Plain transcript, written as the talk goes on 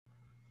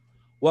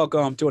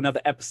Welcome to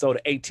another episode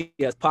of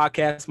A.T.S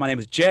podcast. My name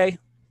is Jay.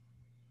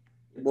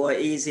 Boy,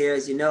 E's here,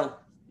 as you know.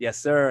 Yes,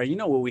 sir. You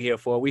know what we're here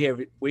for.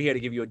 We're here to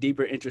give you a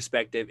deeper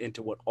introspective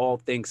into what all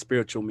things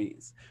spiritual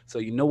means. So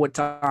you know what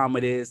time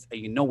it is, and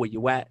you know where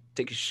you at.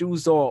 Take your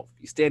shoes off.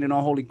 You're standing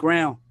on holy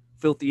ground.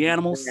 Filthy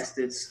animals.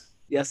 Bastards.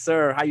 Yes,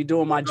 sir. How you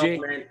doing, my G?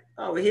 Man.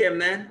 Oh, we're here,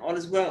 man. All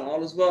is well.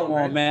 All is well, Come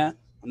on, man.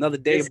 Another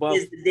day this above.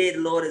 is the day the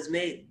Lord has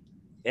made.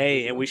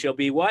 Hey, and we shall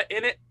be what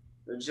in it?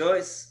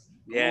 Rejoice.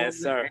 Yes,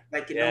 sir.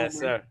 Yes,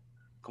 sir.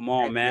 Come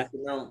on, man.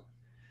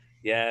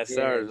 Yes,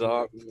 sir,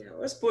 dog.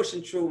 Let's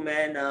pushing through,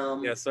 man.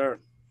 Yes, sir.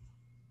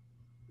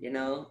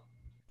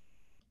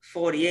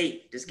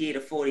 48. Just gave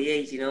a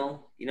 48.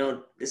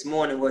 This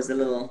morning was a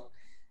little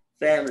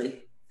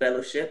family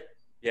fellowship.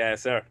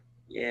 Yes, sir.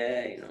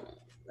 Yeah,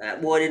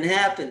 that boy didn't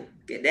happen.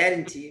 Get that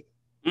into you.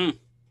 48.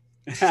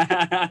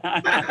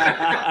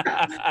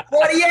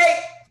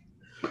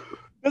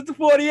 Mr.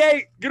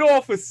 48, get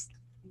off us.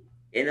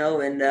 And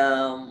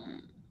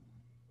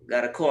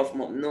got a call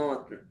from up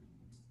north.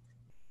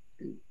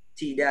 And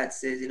T-Dot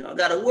says, I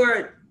got a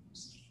word.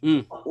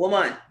 Who am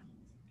I?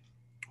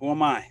 Who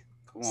am I?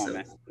 Come on,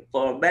 man.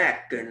 Fall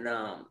back and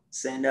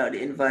send out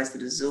the invites to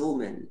the Zoom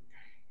and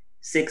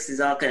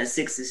all kind of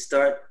sixes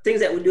start.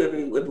 Things that we do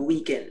every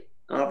weekend.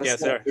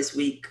 Yes, sir. This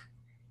week.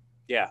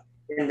 Yeah.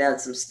 Send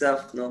out some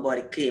stuff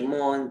nobody came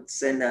on.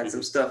 Send out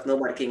some stuff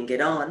nobody can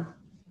get on.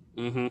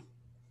 Mm-hmm.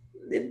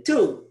 Did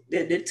two,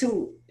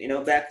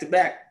 back to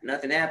back.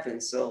 Nothing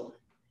happened. So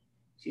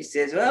she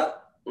says,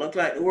 well, look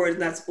like the word is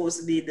not supposed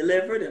to be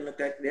delivered and look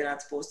like they're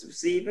not supposed to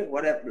receive it.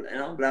 Whatever,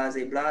 blase.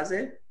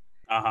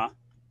 Uh-huh.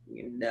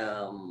 And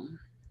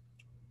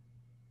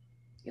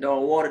it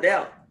all watered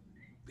out.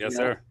 Yes,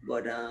 sir.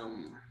 But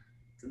to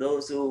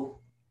those who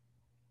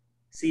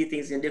see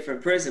things in a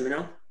different prism,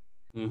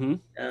 mm-hmm.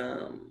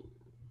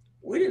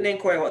 We didn't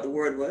inquire what the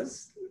word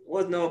was. There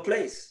was no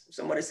place. If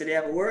somebody said they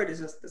have a word,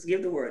 let's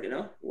give the word,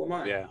 Who am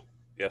I? Yeah.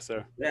 Yes,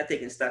 sir. We're not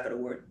taking stock of the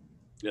word.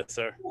 Yes,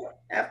 sir.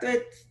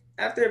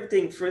 After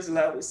everything frizzled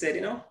out, we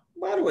said,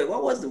 by the way,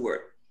 what was the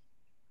word?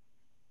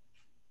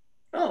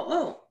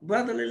 Oh,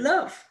 brotherly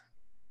love.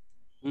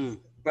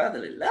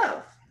 Brotherly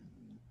love.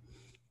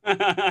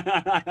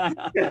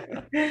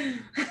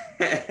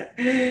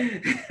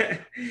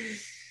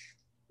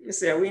 You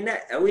say, are we in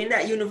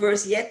that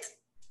universe yet?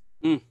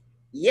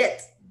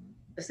 Yet.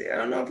 I say, I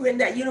don't know if we're in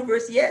that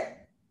universe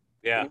yet.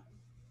 Yeah.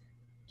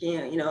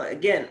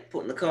 Again,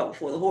 putting the cart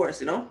before the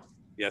horse,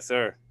 Yes,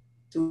 sir.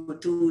 Two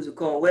twos are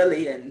called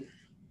Welly and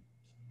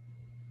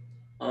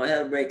all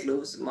hell break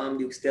loose. Mom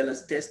Duke tell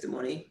us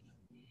testimony.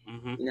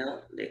 Mm-hmm.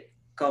 They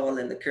call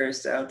and the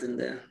curse out and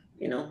the,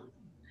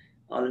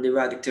 all the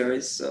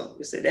derogatories. So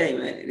we said, hey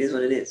man, it is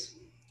what it is.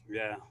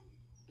 Yeah.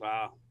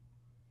 Wow.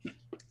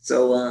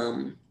 So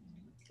a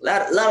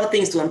lot of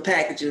things to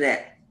unpackage in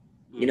that,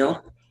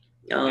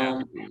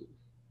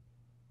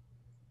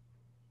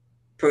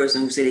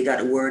 person who said he got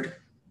a word.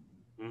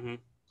 Mm-hmm.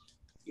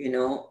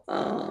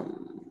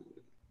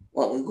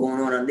 What was going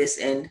on this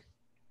end.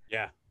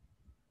 Yeah.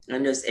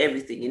 And just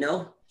everything,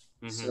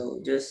 Mm-hmm.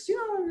 So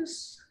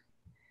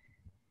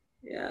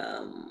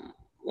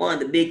one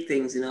of the big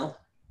things,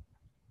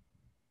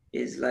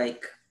 is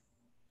like,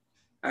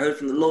 I heard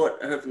from the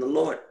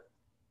Lord.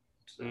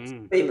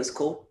 So famous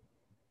quote.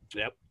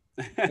 Yep.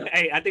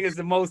 Hey, I think it's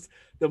the most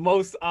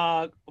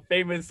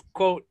famous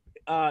quote,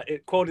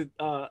 quoted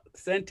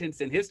sentence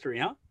in history,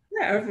 huh?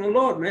 Yeah, I heard from the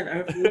Lord, man. I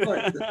heard from the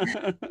Lord.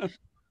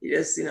 You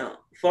just,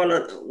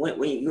 follow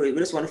when you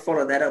just want to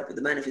follow that up with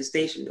the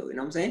manifestation, though. You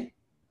know what I'm saying?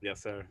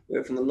 Yes, sir.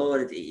 Heard from the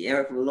Lord.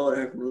 Heard from the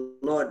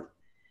Lord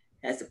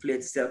has to play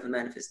itself in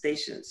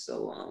manifestation.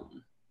 So,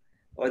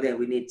 or then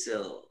we need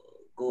to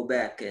go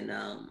back and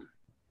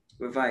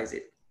revise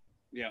it.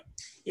 Yeah.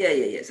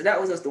 Yeah. So that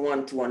was just the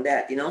 1-2 on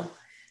that,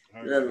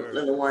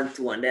 little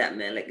 1-2 on that,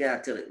 man. Let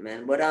God tell it,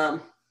 man.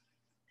 But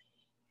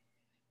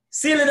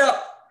seal it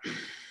up.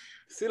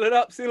 Seal it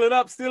up. Seal it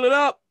up. Seal it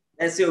up.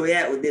 That's where we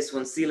at with this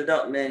one. Seal it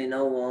up, man.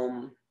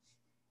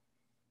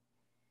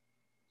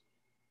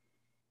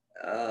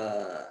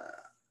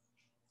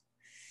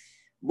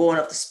 Born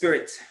of the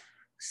Spirit.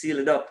 Seal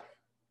it up.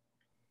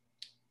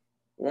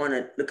 Want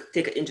to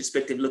take an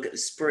introspective look at the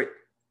Spirit.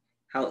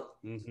 How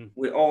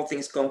where all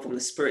things come from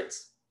the Spirit.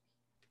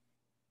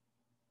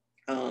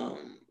 The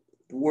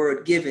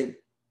word given,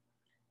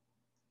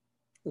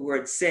 the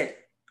word said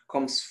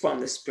comes from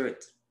the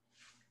Spirit.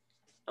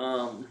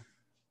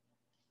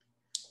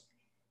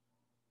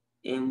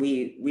 And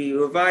we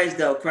revised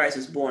how Christ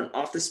was born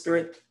of the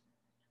Spirit,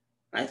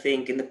 I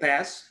think, in the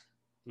past.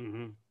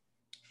 Mm-hmm.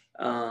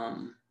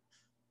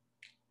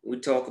 We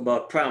talk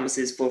about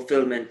promises,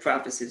 fulfillment,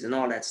 prophecies, and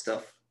all that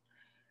stuff.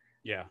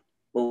 Yeah.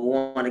 But we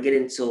want to get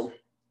into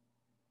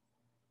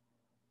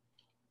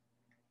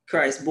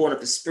Christ born of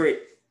the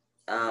Spirit.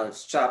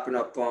 Chopping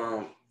up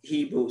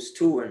Hebrews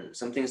 2 and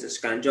some things that's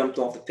kind of jumped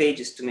off the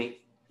pages to me.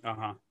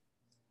 Uh-huh.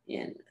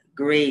 And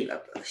a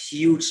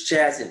huge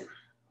chasm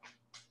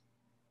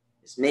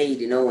is made,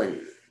 and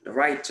the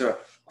writer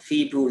of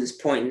Hebrews is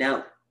pointing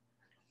out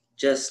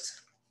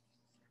just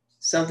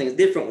something's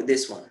different with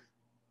this one.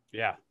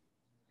 Yeah.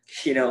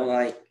 You know,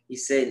 like he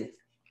said,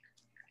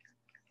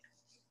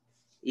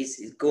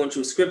 he's going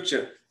through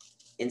scripture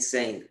and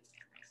saying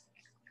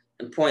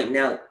and pointing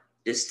out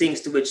there's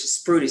things to which the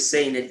Spirit is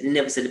saying that he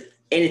never said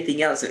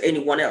anything else or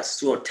anyone else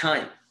throughout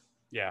time.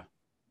 Yeah.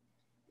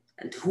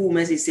 And to whom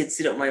has he said,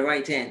 sit at my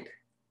right hand?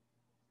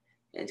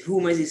 And to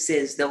whom has he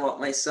said, thou art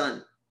my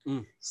son?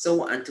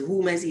 So, and to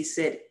whom has he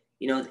said,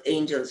 you know, the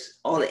angels,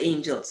 all the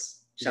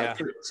angels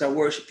shall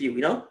worship you,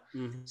 you know?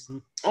 Mm-hmm.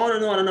 On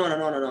and on and on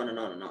and on and on and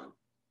on and on.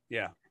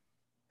 Yeah.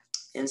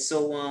 And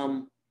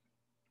so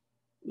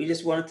we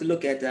just wanted to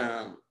look at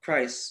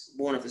Christ,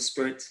 born of the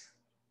Spirit.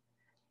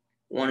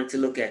 Wanted to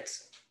look at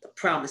the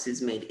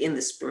promises made in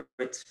the Spirit,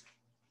 the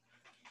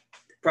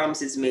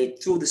promises made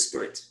through the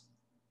Spirit.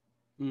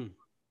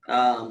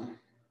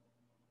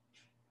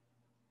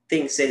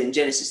 Things said in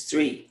Genesis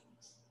 3,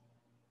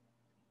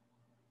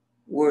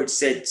 word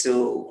said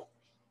to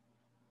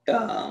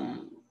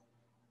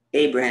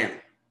Abraham.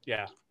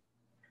 Yeah.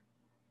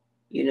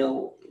 You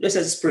know, just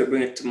as the Spirit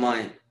bring it to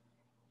mind.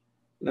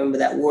 Remember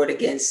that word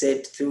again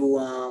said through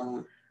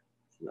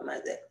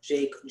remember that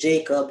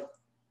Jacob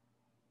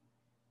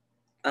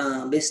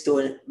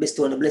bestowing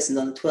the blessing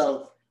on the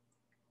 12.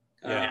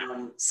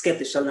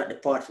 Skeptics shall not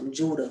depart from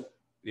Judah.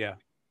 Yeah.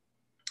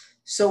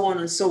 So on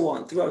and so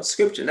on throughout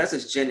Scripture. That's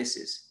just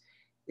Genesis.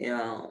 You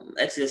know,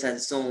 Exodus has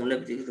its own,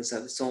 Leviticus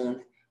has its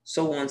own,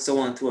 so on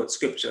throughout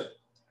Scripture.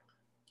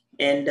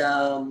 And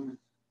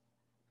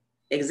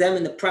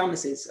examine the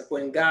promises of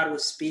when God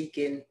was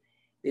speaking.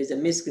 There's a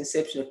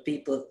misconception of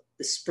people,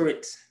 the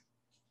Spirit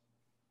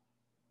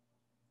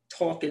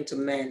talking to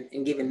men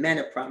and giving men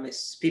a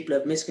promise. People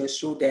have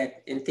misconstrued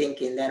that and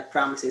thinking that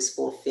promise is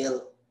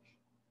fulfilled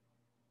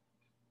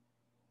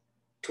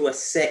to a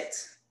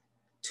sect,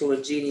 to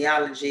a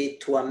genealogy,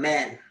 to a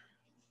man,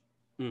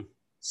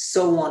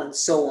 so on and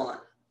so on.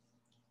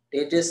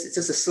 It's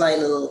just a slight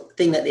little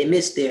thing that they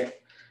missed there.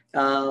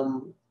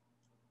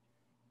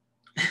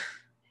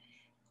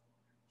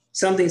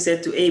 Something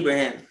said to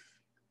Abraham,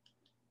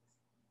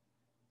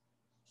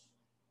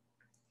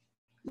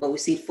 but we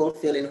see it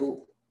fulfilled in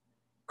who?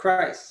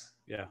 Christ.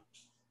 Yeah.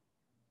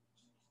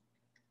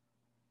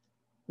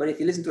 But if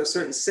you listen to a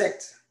certain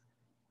sect,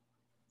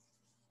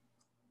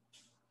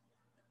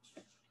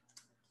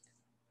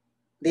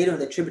 they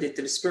don't attribute it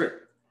to the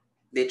Spirit.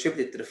 They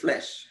attribute it to the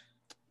flesh.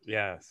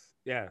 Yes.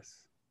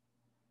 Yes.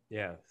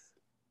 Yes.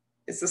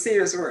 It's a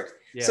serious word.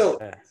 Yes. So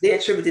they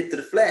attribute it to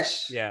the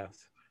flesh.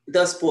 Yes.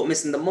 Thus for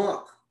missing the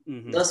mark.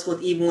 Thus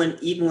what even when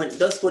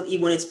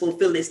it's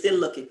fulfilled, they're still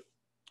looking.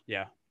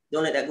 Yeah.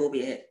 Don't let that go over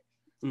your head.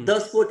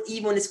 Thus what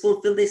even when it's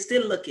fulfilled, they're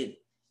still looking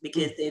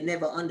because they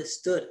never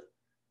understood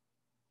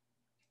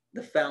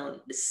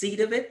the seed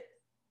of it,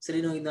 so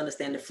they don't even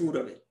understand the fruit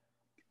of it.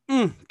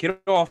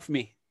 Get off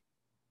me.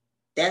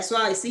 That's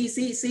why, see.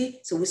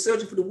 So we're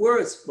searching for the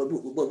words, but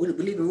we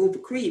believe in room for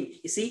cream.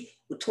 You see,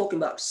 we're talking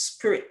about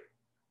Spirit,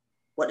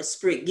 what the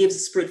Spirit gives, the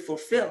Spirit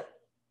fulfill.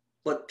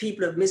 But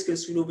people have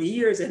misconstrued over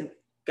years, and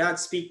God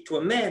speak to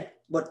a man,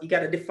 but you got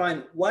to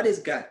define what is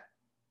God.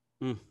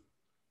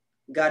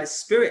 God is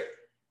Spirit.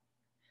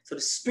 So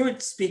the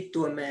Spirit speak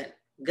to a man.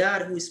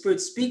 God, who is Spirit,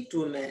 speak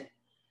to a man.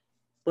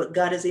 But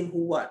God is him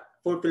who what?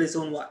 Fulfill his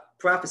own what?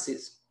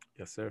 Prophecies.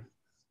 Yes, sir.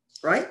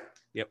 Right?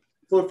 Yep.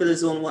 Fulfill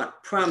his own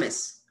what?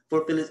 Promise.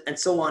 Fulfill it, and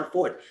so on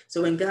forth.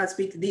 So when God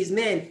speaks to these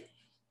men,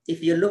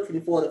 if you're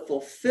looking for the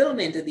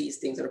fulfillment of these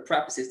things, or the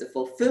prophecies, the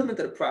fulfillment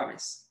of the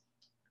promise,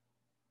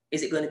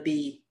 is it going to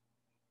be,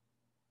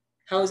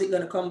 how is it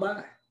going to come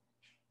by?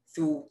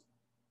 Through,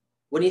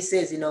 when he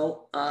says, you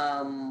know,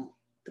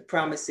 the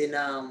promise in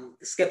the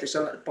skeptic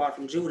shall not depart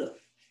from Judah.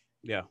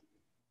 Yeah.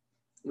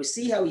 We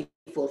see how he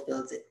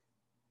fulfills it.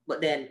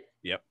 But then,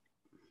 yep.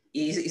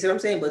 You see what I'm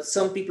saying? But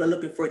some people are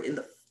looking for it in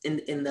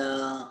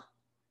the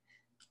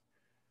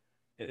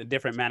a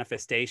different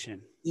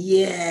manifestation.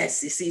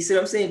 Yes, you see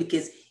what I'm saying?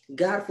 Because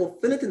God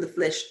fulfilled it in the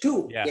flesh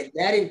too. Yeah. Get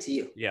that into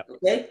you. Yeah.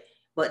 Okay.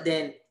 But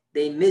then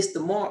they miss the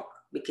mark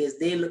because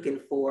they're looking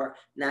for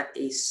not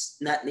a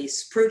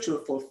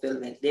spiritual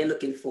fulfillment. They're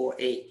looking for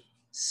a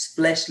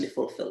fleshly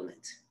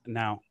fulfillment.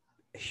 Now,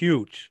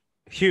 huge.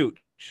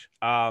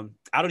 I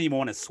don't even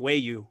want to sway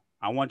you.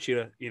 I want you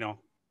to, you know,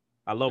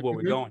 I love where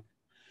we're going.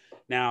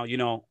 Now, you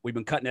know, we've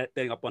been cutting that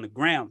thing up on the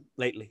ground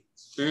lately,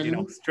 you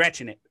know,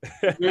 stretching it.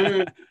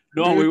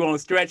 No, we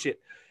won't stretch it.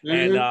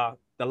 And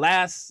the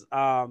last,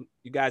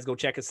 you guys go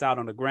check us out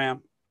on the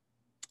gram,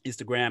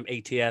 Instagram,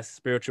 A.T.S.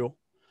 Spiritual,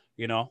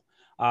 you know.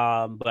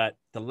 But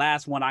the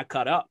last one I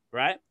cut up,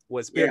 right,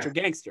 was Spiritual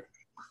Gangster.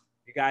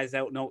 You guys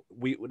don't know,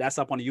 that's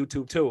up on the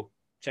YouTube too.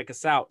 Check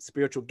us out,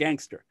 Spiritual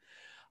Gangster.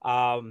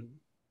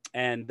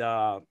 And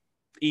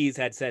Ease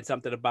had said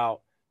something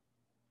about,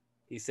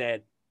 he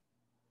said,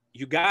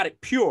 you got it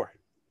pure.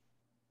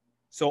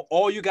 So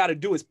all you got to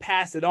do is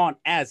pass it on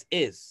as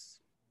is.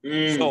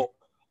 So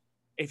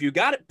if you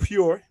got it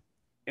pure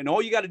and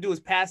all you got to do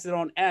is pass it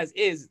on as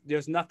is,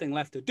 there's nothing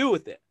left to do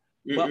with it.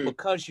 But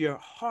because your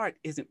heart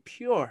isn't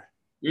pure,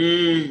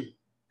 they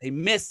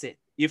miss it.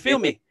 You feel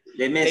me?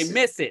 They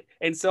miss it.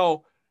 And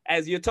so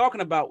as you're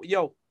talking about,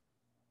 yo,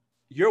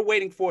 you're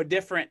waiting for a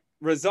different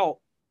result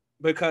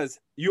because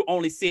you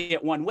only see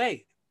it one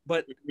way.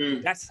 But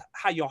that's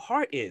how your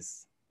heart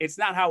is. It's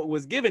not how it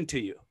was given to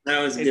you.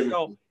 That was And given.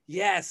 so,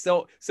 yeah,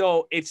 so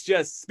it's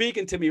just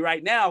speaking to me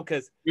right now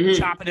because Mm-hmm.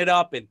 chopping it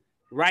up and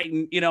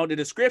writing, the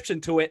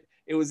description to it,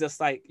 it was just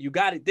like, you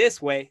got it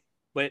this way,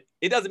 but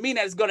it doesn't mean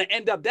that it's going to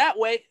end up that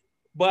way.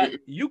 But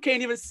you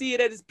can't even see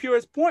it at its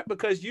purest point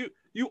because you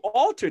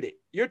altered it.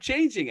 You're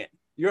changing it.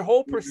 Your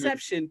whole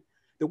perception,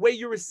 the way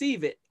you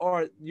receive it,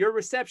 or your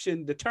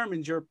reception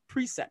determines your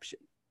perception.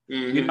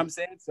 You know what I'm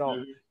saying?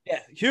 So yeah,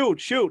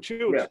 huge.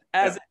 Yeah.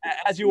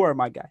 As you were,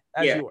 my guy.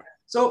 As you were.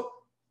 So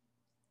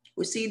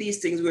we see these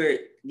things were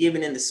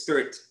given in the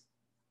spirit.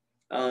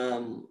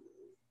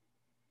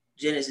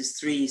 Genesis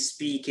 3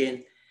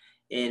 speaking,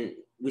 and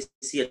we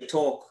see a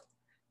talk,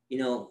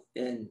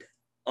 and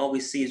all we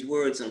see is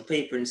words on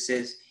paper, and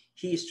says,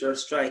 he shall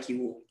strike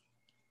you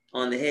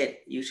on the head,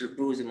 you shall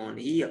bruise him on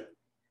the heel.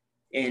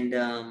 And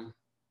the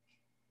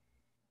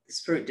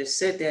spirit just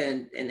said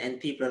that, and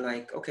people are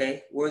like,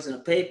 okay, words on a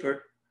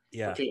paper.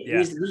 Yeah. Okay, Yeah.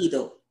 who's the we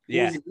though?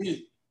 Yeah. Who's the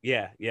we?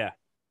 Yeah. Yeah.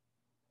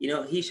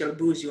 He shall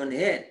bruise you on the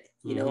head.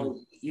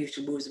 You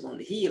should bruise him on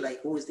the heel.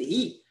 Like, who is the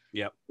he?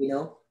 Yep.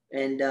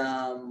 And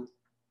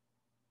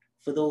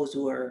for those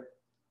who are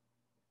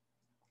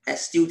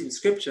astute in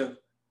scripture,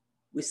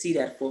 we see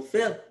that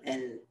fulfilled,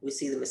 and we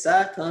see the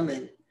Messiah come,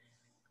 and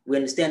we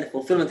understand the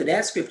fulfillment of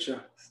that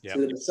scripture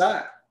through the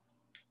Messiah,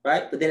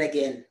 right? But then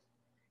again,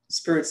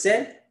 Spirit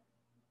said,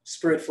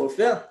 Spirit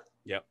fulfilled.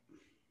 Yep.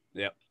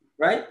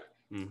 Right?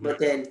 But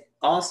then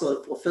also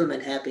the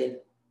fulfillment happened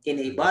in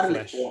a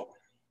bodily form.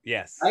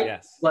 Yes. Right?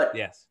 Yes. But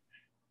yes.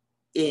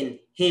 In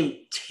him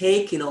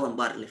taking on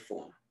bodily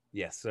form.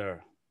 Yes,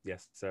 sir.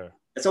 Yes, sir.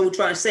 That's what we're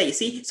trying to say. You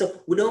see?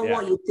 So we don't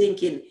want you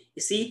thinking,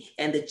 you see,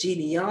 and the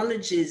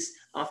genealogies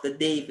of the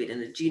David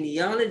and the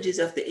genealogies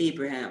of the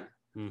Abraham,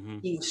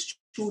 he was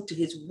true to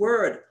his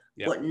word,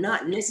 but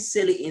not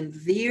necessarily in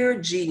their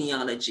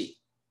genealogy.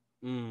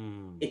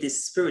 It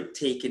is spirit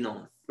taking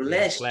on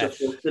flesh to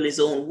fulfill his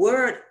own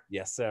word.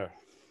 Yes, sir.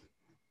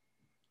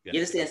 Yes. You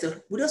understand?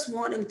 So we just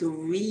want them to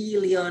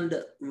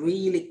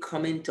really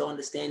come into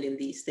understanding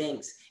these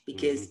things,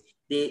 because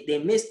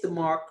they miss the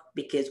mark.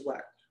 Because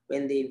what?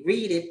 When they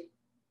read it,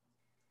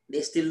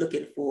 they're still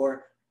looking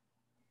for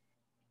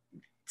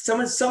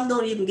some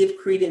don't even give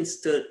credence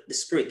to the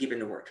spirit giving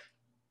the word.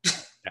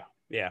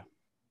 Yep.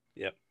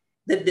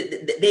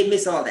 They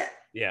miss all that.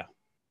 Yeah.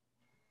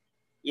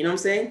 You know what I'm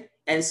saying?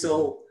 And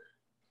so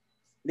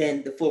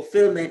then the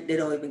fulfillment, they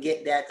don't even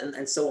get that,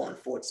 and so on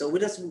forth. So we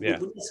just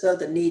felt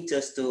the need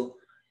just to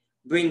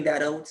bring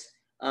that out,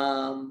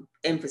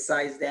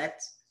 emphasize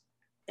that,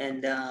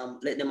 and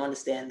let them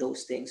understand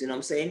those things. You know what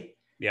I'm saying?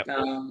 Yeah.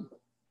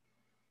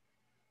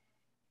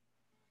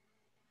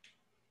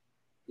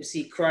 You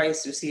see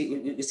Christ, we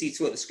see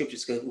throughout the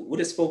scriptures, because we're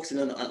just focusing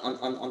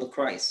on the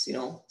Christ,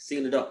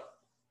 seal it up.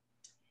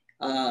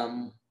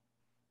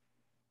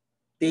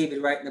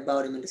 David writing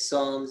about him in the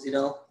Psalms, and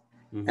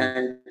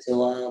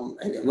so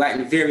and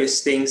writing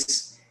various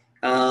things.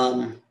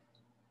 Thou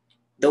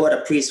art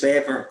a priest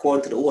forever,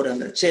 according to the order of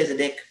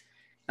Melchizedek.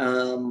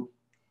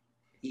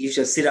 You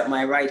shall sit at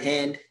my right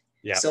hand,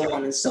 so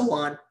on and so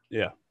on.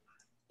 Yeah.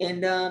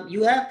 And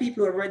you have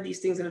people who have read these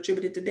things and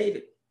attributed to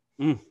David.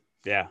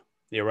 Yeah,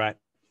 you're right.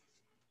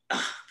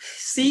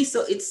 See,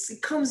 so it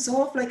comes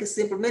off like a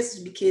simple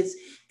message, because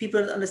people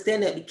don't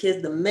understand that,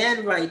 because the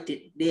man write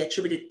it, they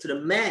attribute it to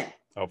the man.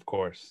 Of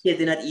course. Yeah,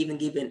 they're not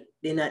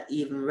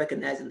even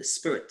recognizing the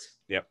spirit.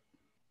 Yep.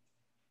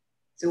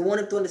 So we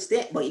want them to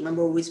understand. But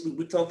remember, we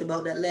talked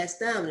about that last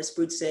time, and the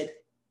spirit said,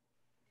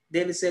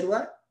 David said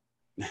what?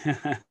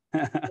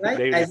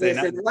 Right? Isaiah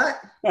said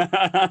what?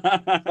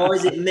 Or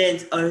is it men,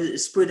 or is it the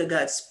spirit of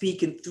God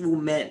speaking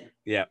through men?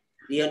 Yeah.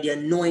 The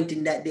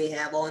anointing that they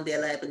have on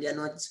their life, and the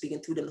anointing speaking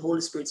through them, the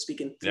Holy Spirit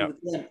speaking through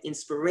them,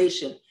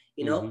 inspiration,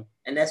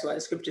 and that's why the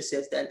scripture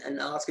says that, and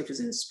all scriptures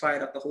are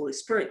inspired of the Holy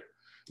Spirit.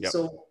 Yep.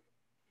 So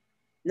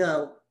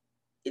now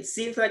it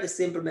seems like a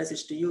simple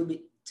message to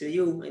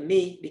you and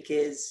me,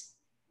 because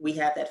we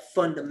have that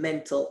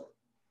fundamental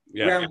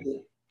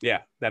grounding.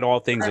 Yeah, that all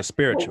things are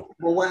spiritual.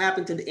 But what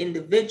happened to the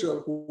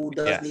individual who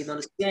doesn't even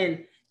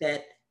understand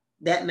that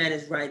man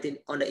is writing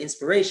under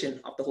inspiration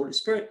of the Holy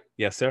Spirit?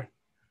 Yes, sir.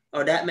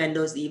 Or that man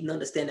doesn't even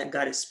understand that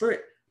God is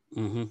spirit.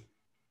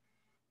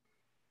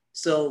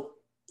 So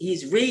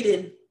he's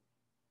reading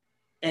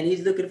and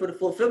he's looking for the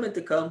fulfillment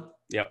to come.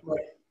 Yeah. But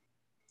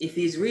if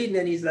he's reading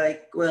and he's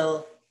like,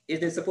 well,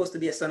 isn't it supposed to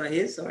be a son of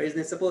his? Or isn't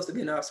it supposed to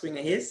be an offspring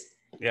of his?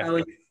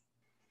 Yeah.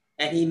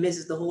 And he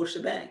misses the whole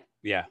shebang.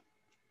 Yeah.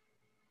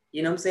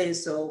 You know what I'm saying?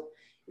 So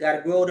got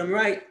to grow them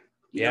right.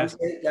 You know what I'm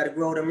saying? Got to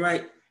grow them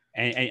right.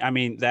 And I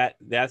mean,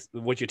 that's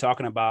what you're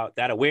talking about,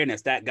 that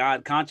awareness, that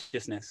God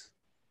consciousness.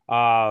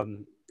 If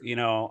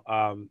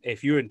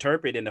you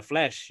interpret in the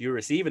flesh, you're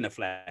receiving the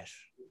flesh.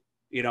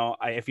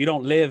 If you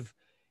don't live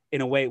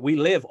in a way, we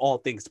live all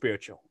things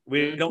spiritual.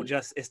 We don't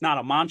just, it's not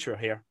a mantra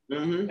here.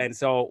 And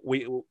so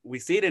we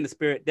see it in the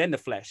spirit, then the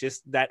flesh. It's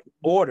that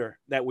order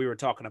that we were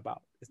talking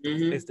about.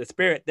 It's the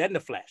spirit, then the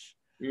flesh.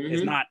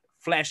 It's Mm-hmm. not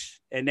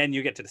flesh and then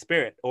you get to the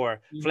spirit,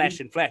 or flesh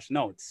and flesh.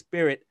 No, it's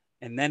spirit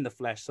and then the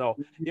flesh. So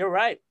you're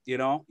right. You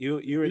know,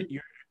 your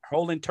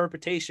whole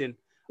interpretation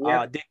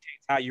Yeah.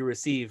 dictates how you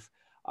receive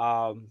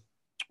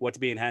what's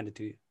being handed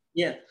to you.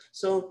 Yeah.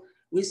 So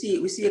we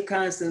see a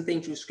constant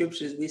thing through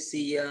scriptures. We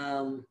see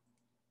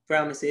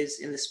promises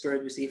in the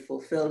spirit. We see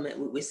fulfillment.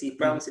 We see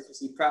promises. We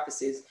see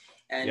prophecies.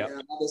 And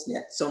Yep. obviously,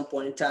 at some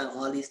point in time,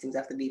 all these things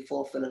have to be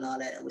fulfilled and all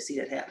that. And we see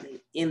that happening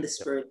in the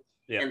spirit.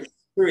 Yep. And the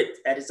spirit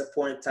at its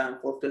appointed time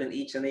fulfilling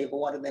each and every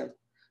one of them.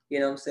 You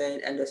know what I'm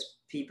saying? And just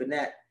peeping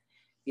that,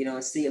 you know,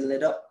 and sealing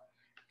it up.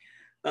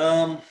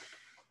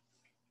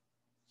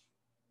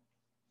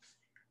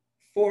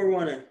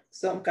 Forerunner.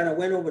 Something kind of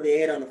went over the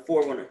head on the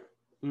forerunner.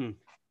 Mm.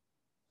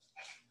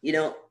 You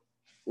know,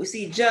 we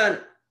see John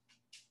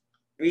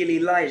really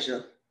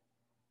Elijah.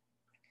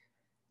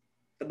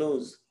 For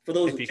those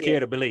If who you care. care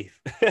to believe.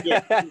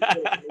 Yeah.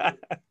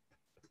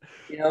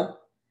 You know?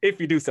 If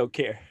you do so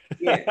care.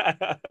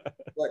 Yeah.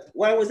 But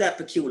why was that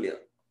peculiar?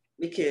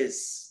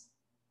 Because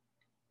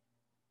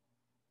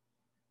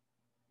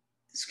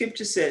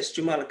scripture says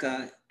through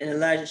Malachi, and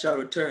Elijah shall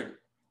return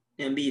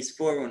and be his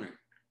forerunner.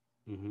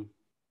 Mm-hmm.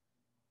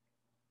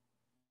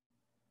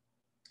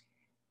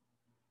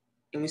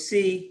 And we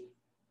see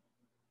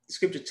the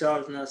scripture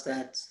tells us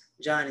that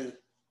John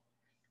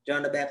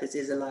the Baptist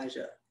is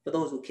Elijah, for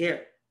those who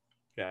care.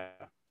 Yeah.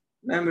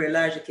 Remember,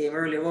 Elijah came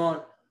earlier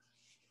on,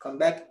 come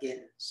back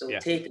again. So Yeah.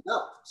 taken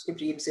up.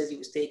 Scripture even says he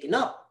was taken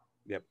up.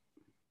 Yep.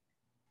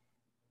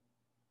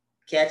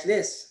 Catch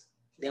this.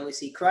 Then we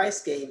see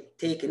Christ came,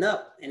 taken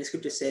up, and the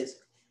scripture says,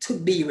 to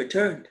be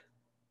returned.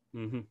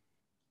 Mm-hmm.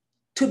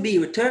 To be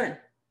returned.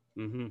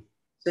 Mm-hmm.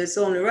 So it's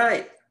only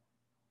right.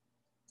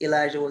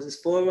 Elijah was his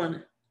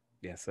forerunner.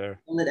 Yes, sir.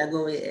 Don't let that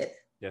go ahead.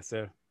 Yes,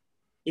 sir.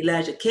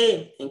 Elijah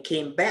came and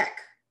came back.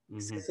 Mm-hmm.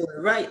 So it's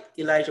only right.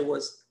 Elijah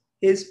was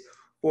his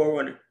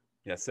forerunner.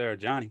 Yes, sir,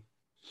 Johnny.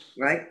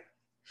 Right?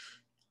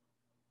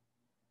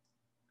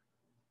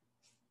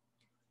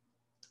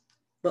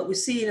 But we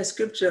see in the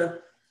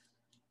scripture,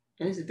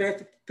 and this is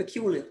very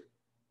peculiar.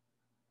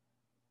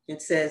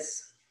 It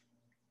says,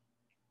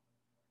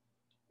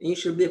 and you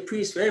should be a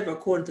priest forever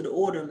according to the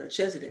order of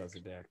Melchizedek.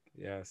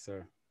 Yes,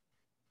 sir.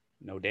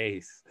 No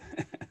days.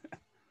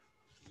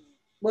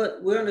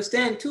 But we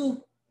understand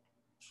too,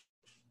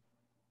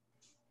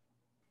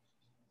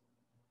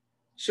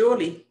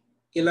 surely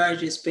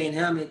Elijah is paying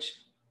homage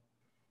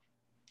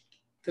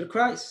to the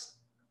Christ.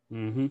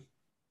 Mm-hmm.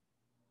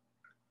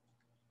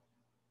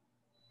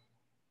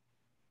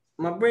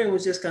 My brain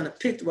was just kind of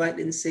picked right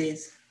and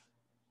says,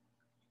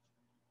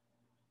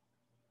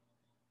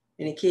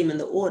 and it came in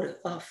the order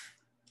of,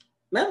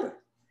 remember,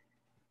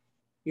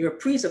 you're a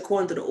priest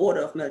according to the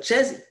order of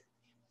Melchizedek.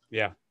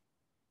 Yeah.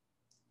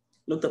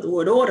 Looked up the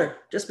word order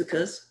just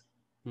because.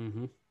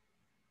 Mm-hmm.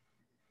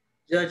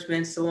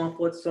 Judgment, so on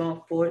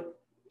forth,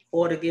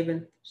 order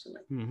given. So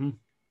like, Mm-hmm.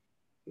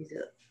 he's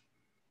a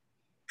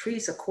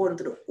priest according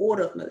to the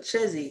order of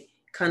Melchizedek,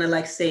 kind of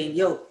like saying,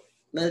 yo,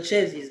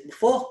 Melchizedek is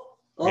before,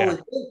 always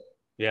been.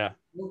 Yeah.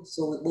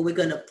 So we're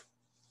gonna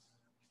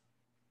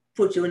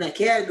put you in that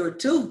category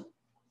too.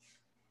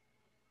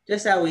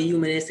 Just how we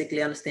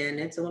humanistically understand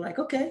it. So we're like,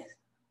 okay,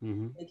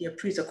 make you a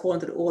priest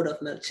according to the order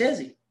of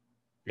Melchizedek.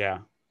 Yeah.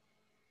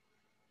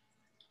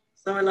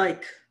 So we're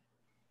like,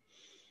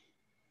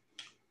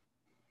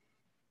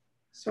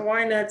 so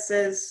why not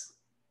says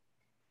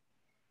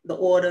the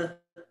order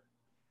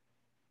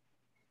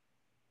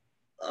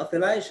of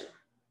Elijah?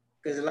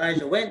 Because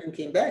Elijah went and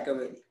came back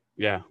already.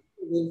 Yeah.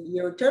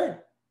 He returned.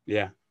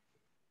 Yeah.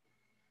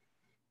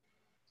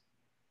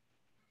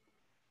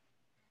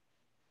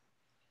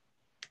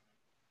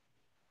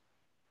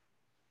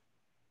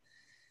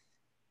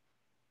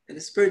 And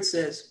the Spirit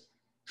says,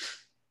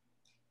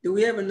 do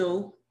we ever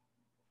know?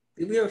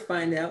 Did we ever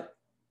find out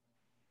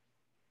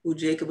who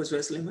Jacob was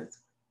wrestling with?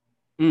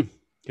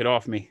 Get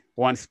off me.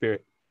 One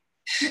spirit.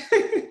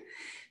 Then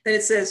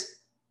it says,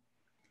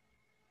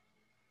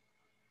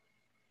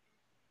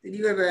 did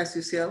you ever ask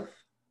yourself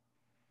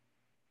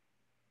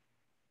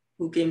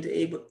who came to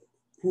Abraham?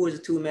 Who was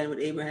the two men with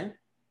Abraham?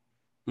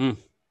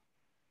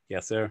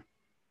 Yes, sir.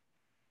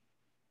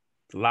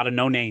 A lot of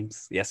no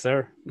names. Yes,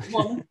 sir.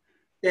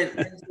 Then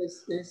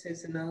it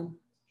says,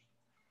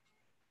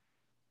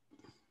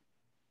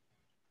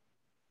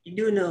 you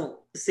do know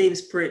the same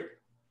spirit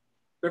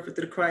referred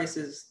to the Christ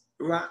as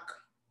rock.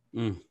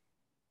 You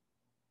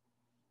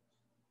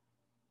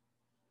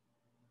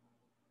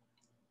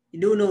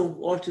do know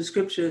all through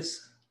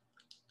scriptures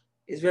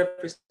is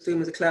referenced to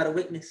him as a cloud of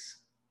witness.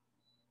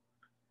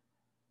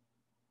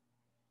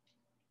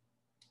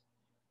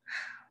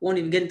 Won't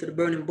even get into the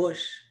burning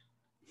bush.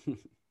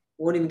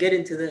 Won't even get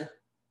into the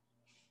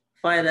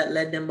fire that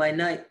led them by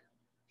night.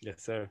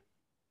 Yes, sir.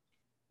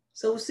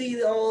 So we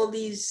see all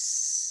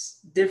these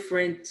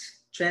different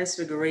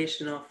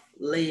transfiguration of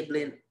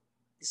labeling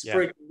the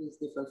spirit in these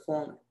different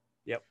forms.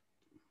 Yep.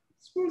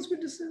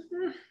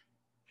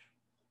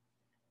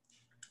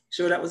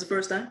 Sure that was the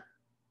first time?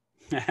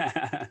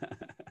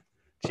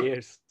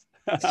 Cheers.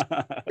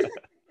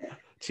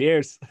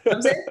 Cheers.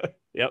 I'm saying?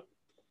 Yep.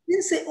 It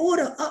didn't say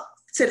order up.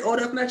 It said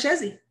order of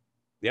Melchizedek.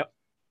 Yep.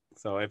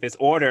 So if it's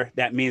order,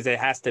 that means it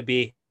has to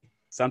be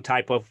some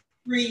type of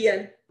Free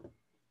and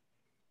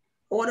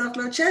order of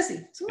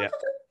Melchizedek. So yeah.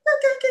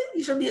 okay.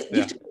 You should be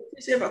Yeah.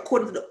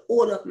 according to the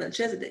order of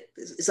Melchizedek.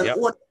 It's an Yep.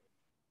 order.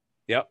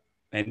 Yep.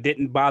 And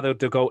didn't bother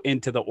to go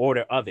into the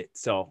order of it.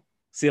 So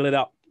seal it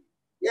up.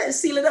 Yeah,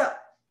 seal it up.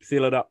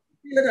 Seal it up.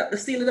 Seal it up.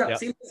 Let's seal it up.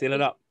 Yep. Seal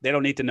it up. They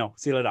don't need to know.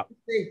 Seal it up.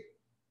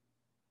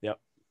 Yep.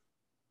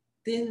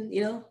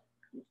 Then,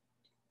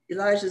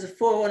 Elijah's a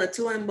 4 on a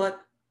 2M,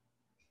 but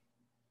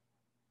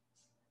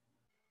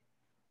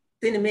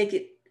didn't make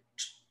it.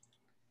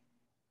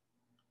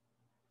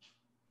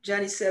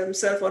 Johnny said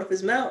himself out of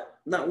his mouth,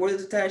 not worthy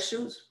to tie his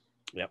shoes.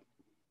 Yep.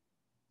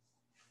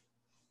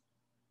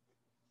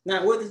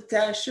 Not worthy to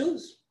tie his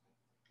shoes.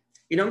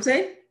 You know what I'm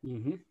saying?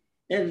 Mm-hmm.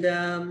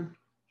 And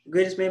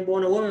greatest man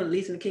born of woman,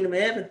 least in the kingdom of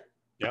heaven.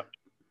 Yep.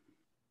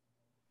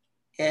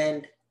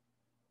 And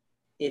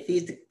if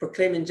he's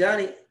proclaiming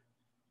Johnny,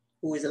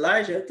 who is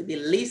Elijah, to be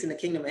least in the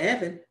kingdom of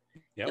heaven,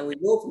 yep. And we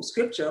know from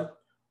scripture,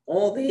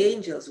 all the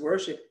angels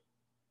worship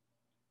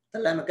the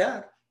Lamb of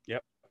God.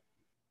 Yep.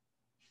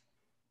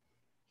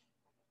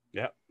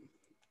 Yep.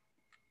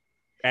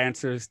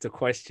 Answers to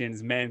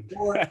questions men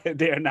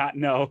dare not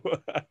know. Some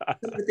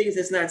of the things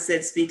that's not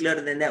said speak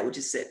louder than that which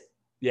is said.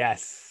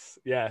 Yes.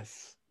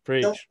 Yes.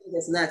 Preach. Something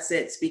that's not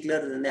said speak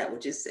louder than that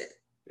which is said.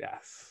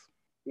 Yes.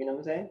 You know what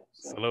I'm saying?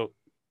 So. Salute.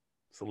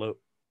 Salute.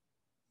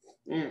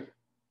 Yeah.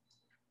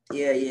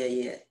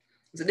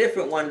 It's a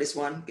different one, this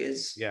one,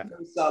 because very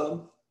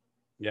solemn.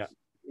 Yeah.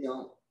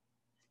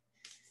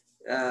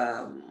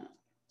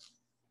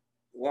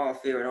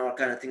 Warfare and all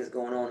kind of things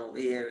going on over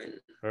here, and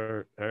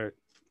hurt.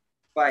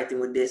 Fighting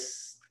with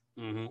this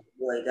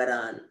boy got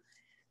on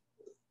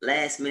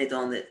last minute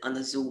on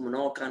the Zoom and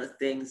all kind of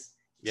things.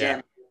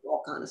 Yeah.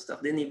 All kind of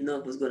stuff. Didn't even know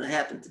it was going to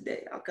happen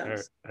today. All kind of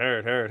stuff.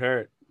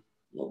 Hurt.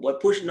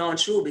 But pushing on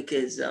through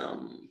because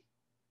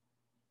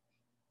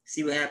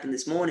see what happened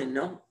this morning,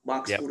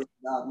 box food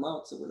loud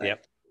mouth. So we're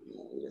like,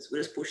 we're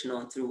just pushing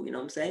on through, you know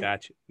what I'm saying?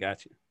 Got you.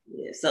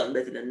 Yeah, something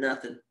better than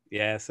nothing.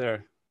 Yeah,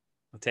 sir.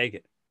 I'll take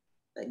it.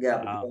 Thank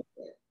God.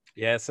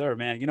 Yeah, sir,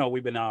 man.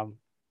 We've been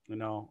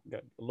the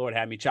Lord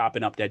had me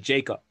chopping up that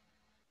Jacob,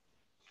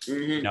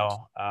 in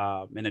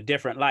a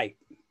different light,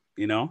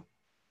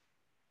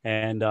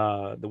 and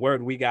the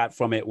word we got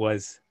from it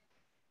was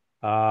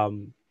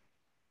the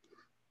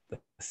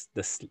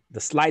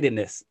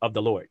slightedness of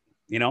the Lord,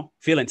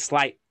 feeling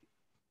slight,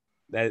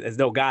 as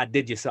though God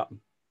did you something.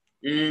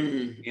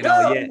 Whoa.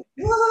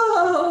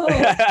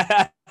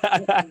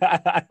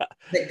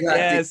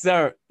 Yes,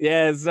 sir.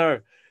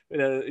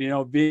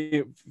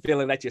 Be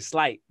feeling that you're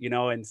slight,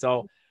 and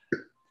so,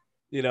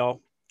 we're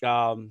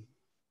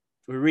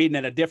reading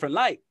in a different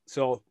light.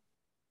 So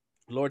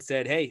the Lord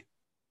said, hey,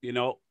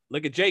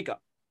 look at Jacob,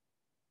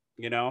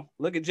 the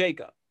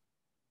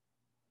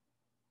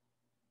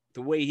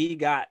way he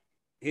got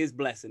his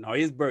blessing or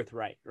his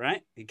birthright,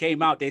 right? He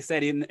came out, they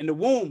said in the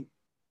womb,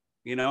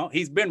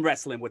 he's been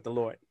wrestling with the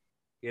Lord,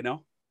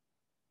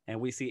 and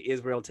we see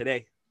Israel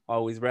today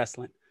always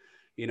wrestling,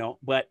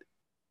 but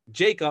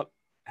Jacob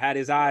had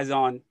his eyes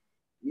on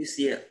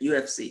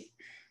UFC.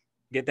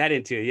 Get that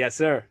into it. Yes,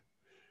 sir.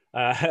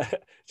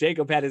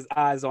 Jacob had his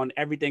eyes on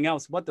everything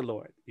else but the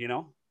Lord,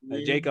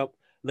 Jacob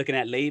looking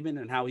at Laban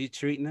and how he's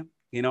treating him,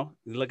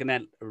 looking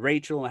at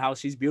Rachel and how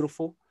she's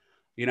beautiful,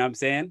 you know what I'm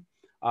saying?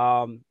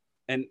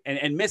 And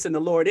missing the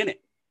Lord in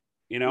it,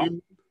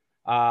 then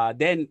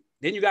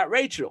you got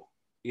Rachel,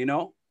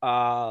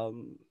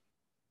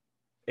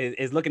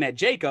 is looking at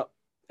Jacob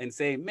and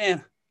saying,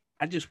 man,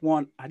 I just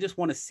want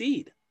a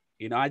seed.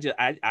 I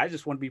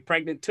just want to be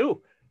pregnant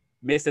too,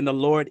 missing the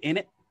Lord in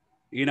it,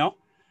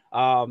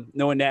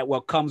 knowing that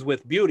what comes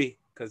with beauty,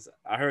 because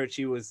I heard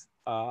she was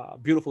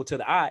beautiful to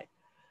the eye,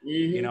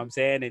 you know what I'm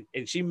saying?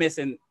 And she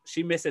missing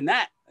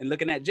that and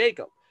looking at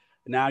Jacob.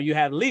 Now you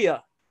have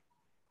Leah,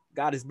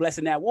 God is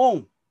blessing that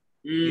womb,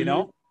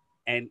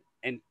 and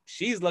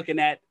she's looking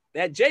at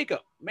that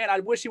Jacob, man, I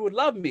wish he would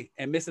love me,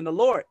 and missing the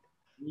Lord,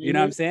 you know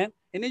what I'm saying?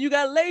 And then you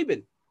got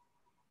Laban.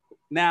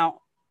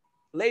 Now,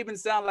 Laban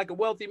sounded like a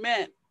wealthy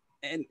man.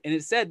 And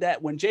it said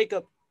that when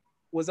Jacob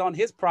was on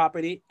his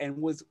property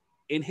and was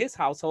in his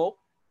household,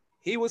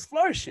 he was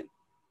flourishing.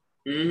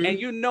 And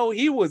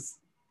he was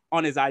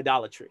on his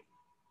idolatry.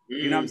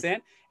 You know what I'm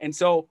saying? And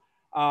so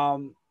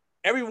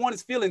everyone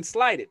is feeling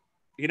slighted,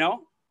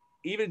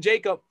 even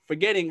Jacob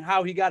forgetting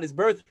how he got his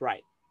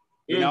birthright,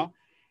 and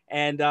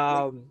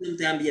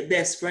sometimes be your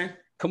best friend.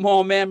 Come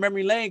on, man,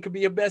 memory lane could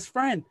be your best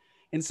friend.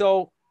 And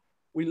so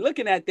we're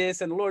looking at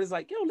this and the Lord is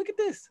like, yo, look at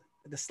this.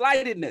 The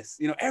slightedness,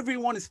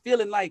 everyone is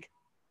feeling like,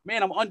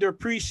 man, I'm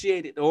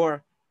underappreciated,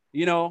 or,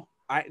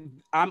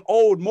 I'm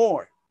owed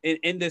more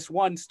in this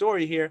one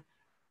story here,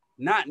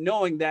 not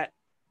knowing that,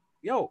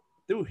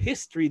 through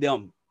history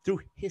of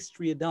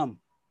them,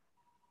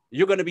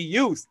 you're going to be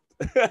used.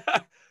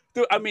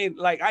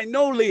 I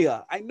know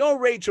Leah, I know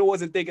Rachel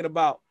wasn't thinking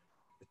about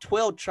the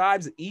 12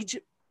 tribes of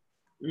Egypt,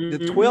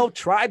 the 12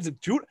 tribes of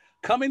Judah.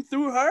 coming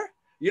through her.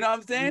 You know what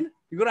I'm saying?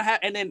 You're gonna have,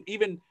 and then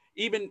even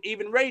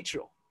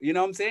Rachel. You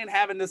know what I'm saying?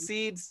 Having the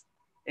seeds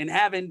and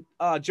having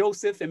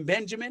Joseph and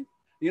Benjamin.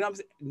 You know what I'm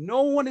saying?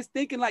 No one is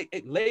thinking like,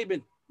 hey,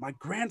 Laban, my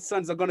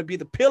grandsons are gonna be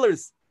the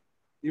pillars.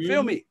 You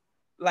feel me?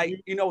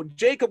 Like, you know,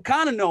 Jacob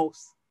kind of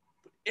knows,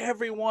 but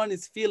everyone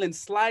is feeling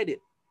slighted.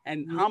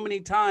 And how many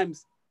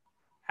times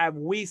have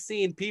we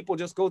seen people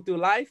just go through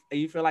life and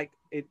you feel like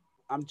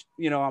I'm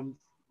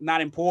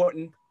not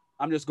important.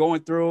 I'm just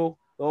going through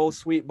the old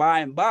sweet by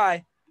and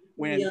by,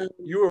 when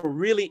you were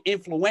really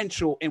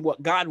influential in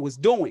what God was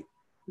doing,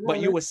 but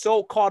you were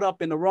so caught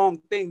up in the wrong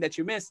thing that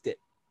you missed it.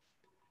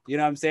 You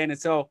know what I'm saying? And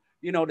so,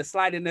 you know, the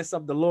slidiness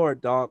of the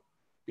Lord, dog,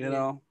 you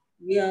know.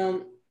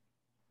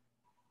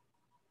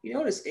 You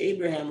notice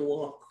Abraham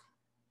walk.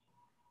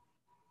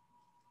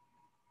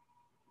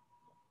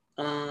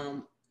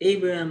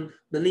 Abraham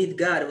believed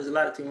God. It was a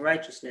lot of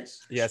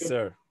righteousness. Yes,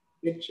 sir.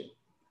 Scripture.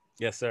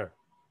 Yes, sir.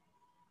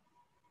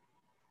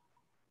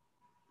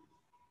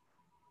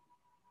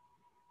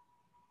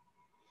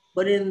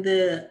 But in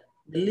the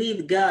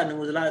believed God, there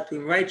was a lot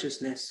of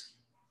righteousness.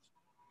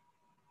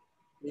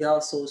 We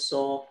also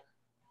saw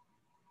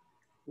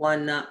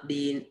one not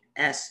being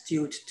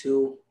astute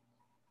to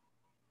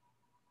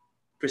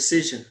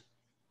precision.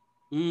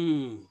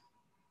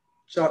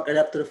 Chalk it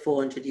up to the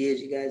 400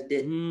 years you guys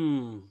did.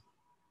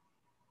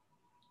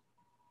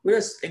 We're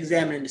just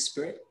examining the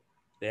spirit.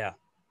 Yeah.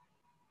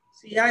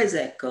 See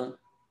Isaac come.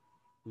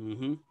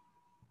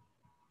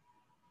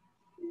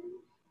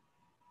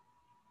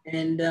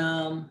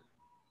 And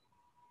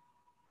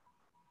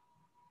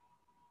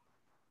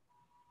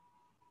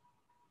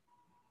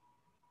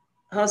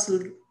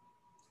hustled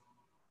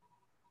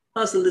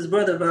his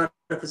brother out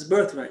of his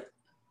birthright.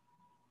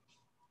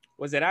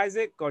 Was it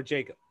Isaac or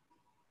Jacob?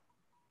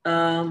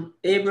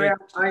 Abraham,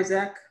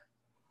 Isaac.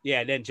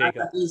 Yeah, then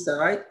Jacob. Isaac, Esau,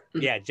 right?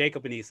 Yeah,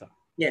 Jacob and Esau.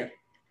 Yeah,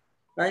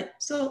 right.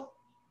 So,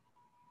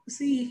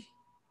 see,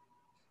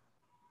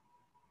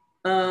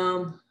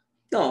 no,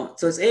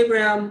 so it's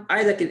Abraham,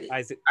 Isaac, and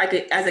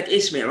Isaac,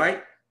 Ishmael,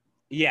 right?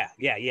 Yeah.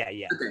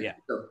 Okay.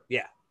 So,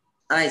 yeah.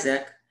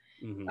 Isaac.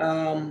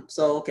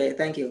 So okay,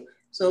 thank you.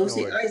 So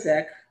see,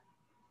 Isaac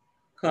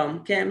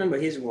can't remember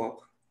his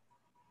walk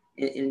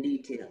in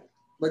detail.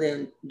 But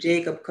then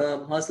Jacob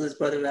come, hustled his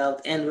brother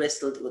out, and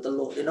wrestled with the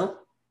Lord, you know?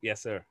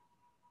 Yes, sir.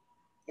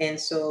 And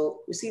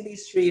so we see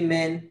these three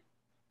men,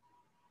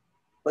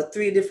 but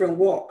three different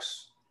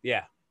walks.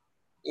 Yeah.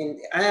 And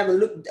I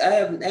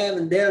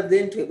haven't delved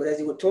into it, but as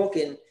you were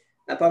talking,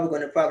 I'm probably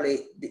going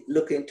to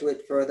look into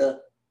it further.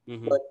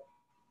 But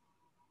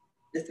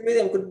the three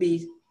of them could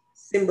be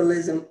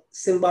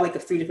symbolic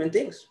of three different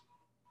things.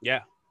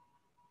 Yeah.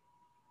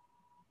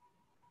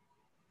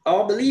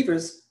 All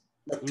believers,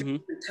 but two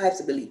different types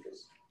of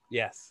believers.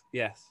 Yes.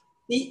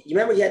 See, you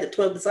remember you had the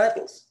 12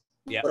 disciples,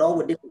 but all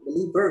were different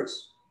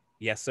believers.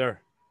 Yes, sir.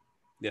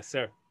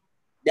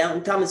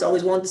 Down Thomas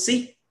always wanted to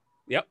see.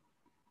 Yep.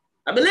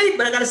 I believe,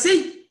 but I got to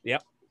see.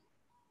 Yep.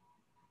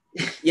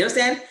 You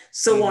understand?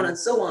 So on and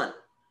so on.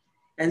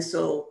 And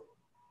so,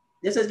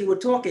 just as you were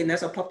talking,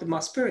 that's what popped in my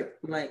spirit.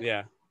 I'm like,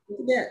 yeah, look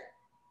at that.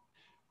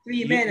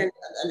 Three men,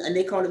 and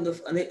they call them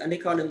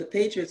the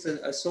Patriots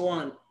and so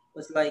on.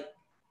 It's like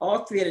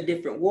all three had a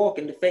different walk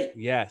in the faith.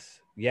 Yes.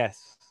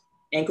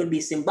 And could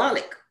be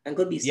symbolic,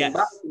 symbolic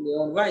in their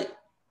own right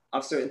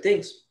of certain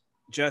things.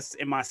 Just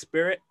in my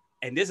spirit,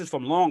 and this is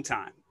from long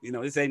time. You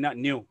know, this ain't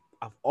nothing new.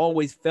 I've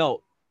always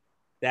felt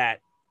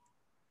that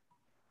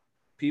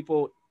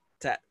people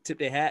tip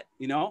their hat,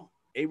 you know,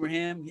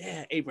 Abraham,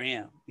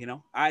 you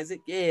know, Isaac,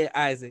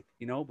 Isaac,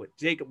 you know, but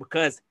Jacob,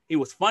 because he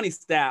was funny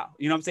style,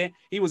 you know what I'm saying?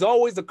 He was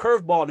always a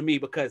curveball to me,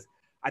 because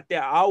I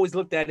always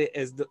looked at it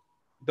as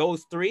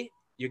those three,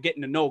 you're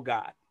getting to know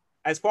God.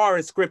 As far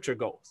as scripture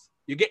goes,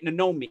 you're getting to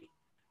know me,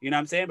 you know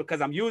what I'm saying?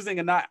 Because I'm using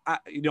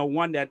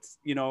one that's,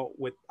 you know,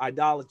 with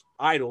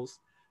idols,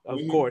 of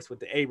course, with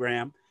the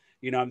Abraham,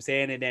 you know what I'm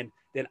saying? And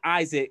then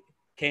Isaac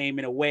came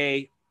in a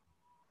way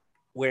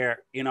where,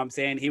 you know what I'm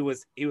saying, he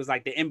was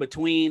like the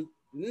in-between,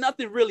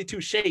 nothing really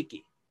too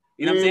shaky,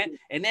 you know what I'm saying?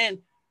 And then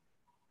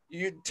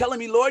you're telling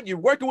me, Lord, you're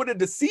working with a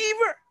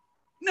deceiver?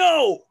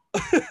 No.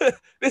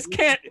 You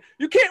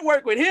can't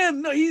work with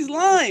him. No, he's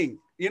lying.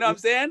 You know what I'm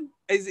saying?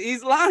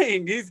 He's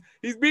lying. He's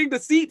being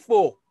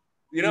deceitful.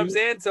 You know what I'm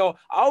saying? So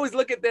I always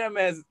look at them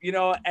as, you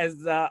know, as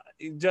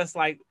just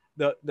like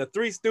the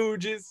Three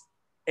Stooges,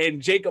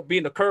 and Jacob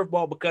being the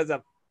curveball because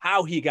of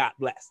how he got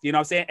blessed. You know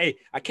what I'm saying? Hey,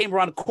 I came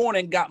around the corner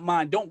and got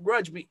mine. Don't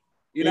grudge me.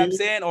 You know what I'm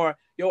saying? Or,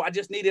 I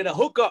just needed a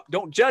hookup.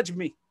 Don't judge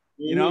me.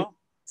 You know?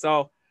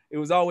 So it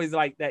was always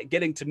like that,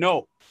 getting to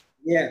know.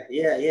 Yeah.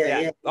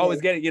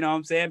 Always getting, you know what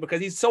I'm saying? Because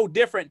he's so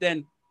different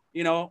than,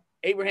 you know,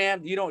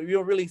 Abraham. You don't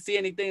really see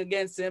anything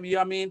against him. You know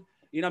what I mean?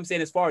 You know what I'm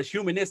saying? As far as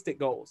humanistic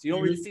goes, you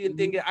don't really see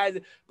anything against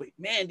Isaac. But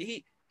man,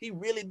 he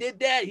really did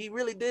that. He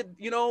really did,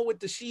 you know, with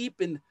the sheep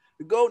and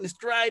the goat and the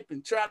stripe,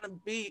 and trying to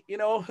be, you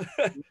know,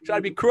 try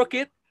to be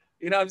crooked.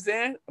 You know what I'm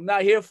saying? I'm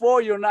not here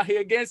for you. I'm not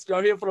here against you.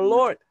 I'm here for the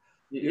Lord.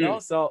 You know?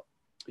 So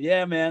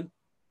yeah, man,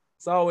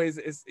 it's always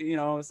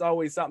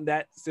something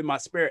that's in my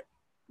spirit.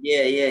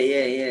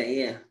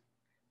 Yeah.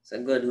 It's a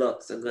good look.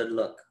 It's a good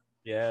look.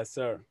 Yes,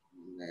 sir.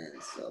 Man.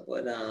 So,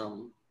 but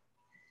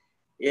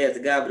yeah, it's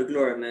the God with the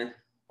glory, man.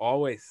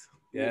 Always.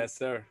 Mm. Yes,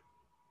 sir.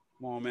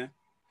 Come on, man.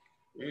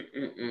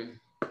 Mm-mm-mm.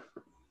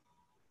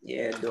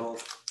 Yeah, dog.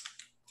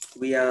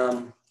 We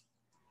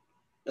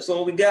that's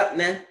all we got,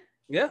 man.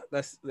 Yeah,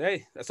 that's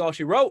all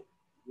she wrote.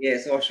 Yeah,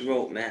 it's all she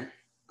wrote, man.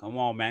 Come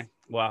on, man.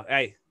 Well,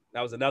 hey,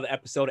 that was another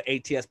episode of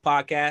A.T.S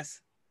podcast.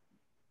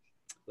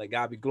 Let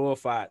God be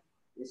glorified.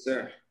 Yes,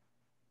 sir.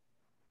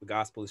 The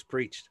gospel is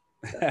preached.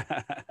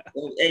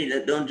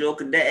 Hey, don't joke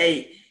with that.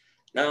 Hey,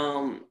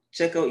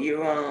 check out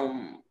your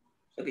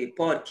okay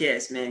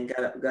podcast, man.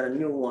 Got a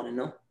new one, you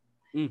know.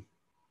 Mm.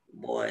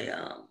 Boy,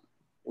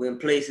 we're in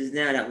places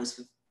now that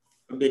was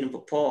forbidden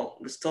for Paul.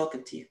 I was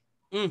talking to you.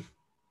 Mm.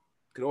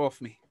 Get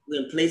off me.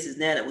 We're in places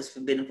now that was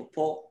forbidden for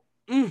Paul.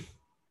 Mm.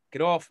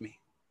 Get off me.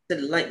 Said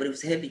the light, but it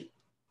was heavy.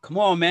 Come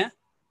on, man.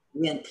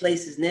 We're in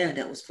places now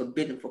that was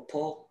forbidden for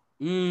Paul.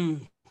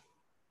 Mm.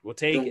 We'll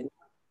take it.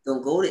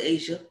 Don't go to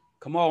Asia.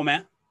 Come on,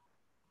 man.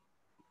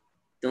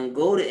 Don't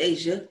go to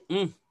Asia.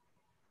 Mm.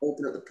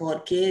 Open up the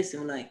podcast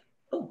and I'm like,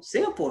 oh,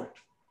 Singapore.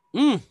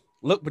 Mm.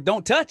 Look, but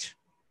don't touch.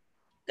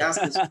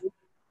 Gospel's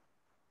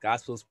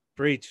Gospel's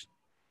preached.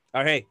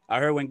 All right. I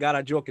heard when God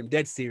I joke, I'm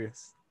dead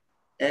serious.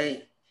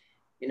 hey,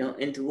 you know,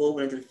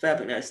 interwoven into the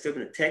fabric, not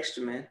disturbing the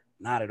texture, man.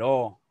 Not at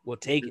all. We'll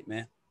take it,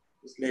 man.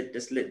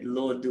 Just let the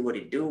Lord do what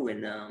he do,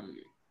 and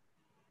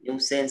you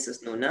don't sense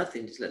us know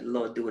nothing. Just let the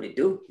Lord do what he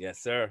do. Yes,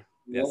 sir.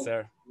 You Yes, know?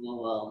 sir. You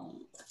know,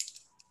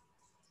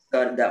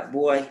 started that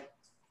boy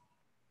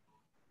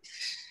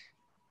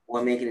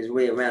making his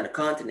way around the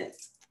continent.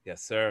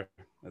 Yes, sir.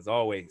 As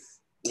always.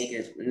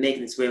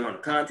 Making his way around the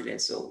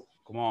continent. So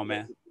come on,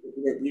 man.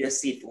 We just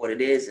see it for what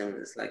it is, and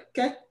it's like,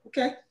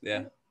 okay.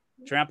 Yeah.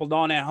 Trampled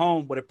on at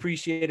home, but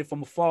appreciated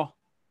from afar.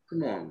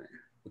 Come on, man.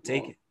 We'll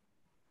take it.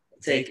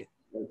 Take it.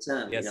 No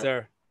time. Yes,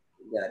 sir.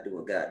 You gotta do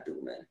what God do,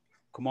 man.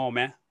 Come on,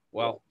 man.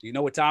 Well, you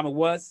know what time it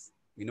was?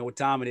 You know what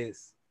time it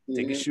is.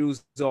 Take your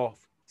shoes off.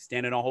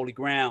 Standing on holy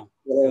ground.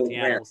 Filthy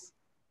animals.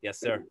 Yes,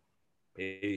 sir. Peace.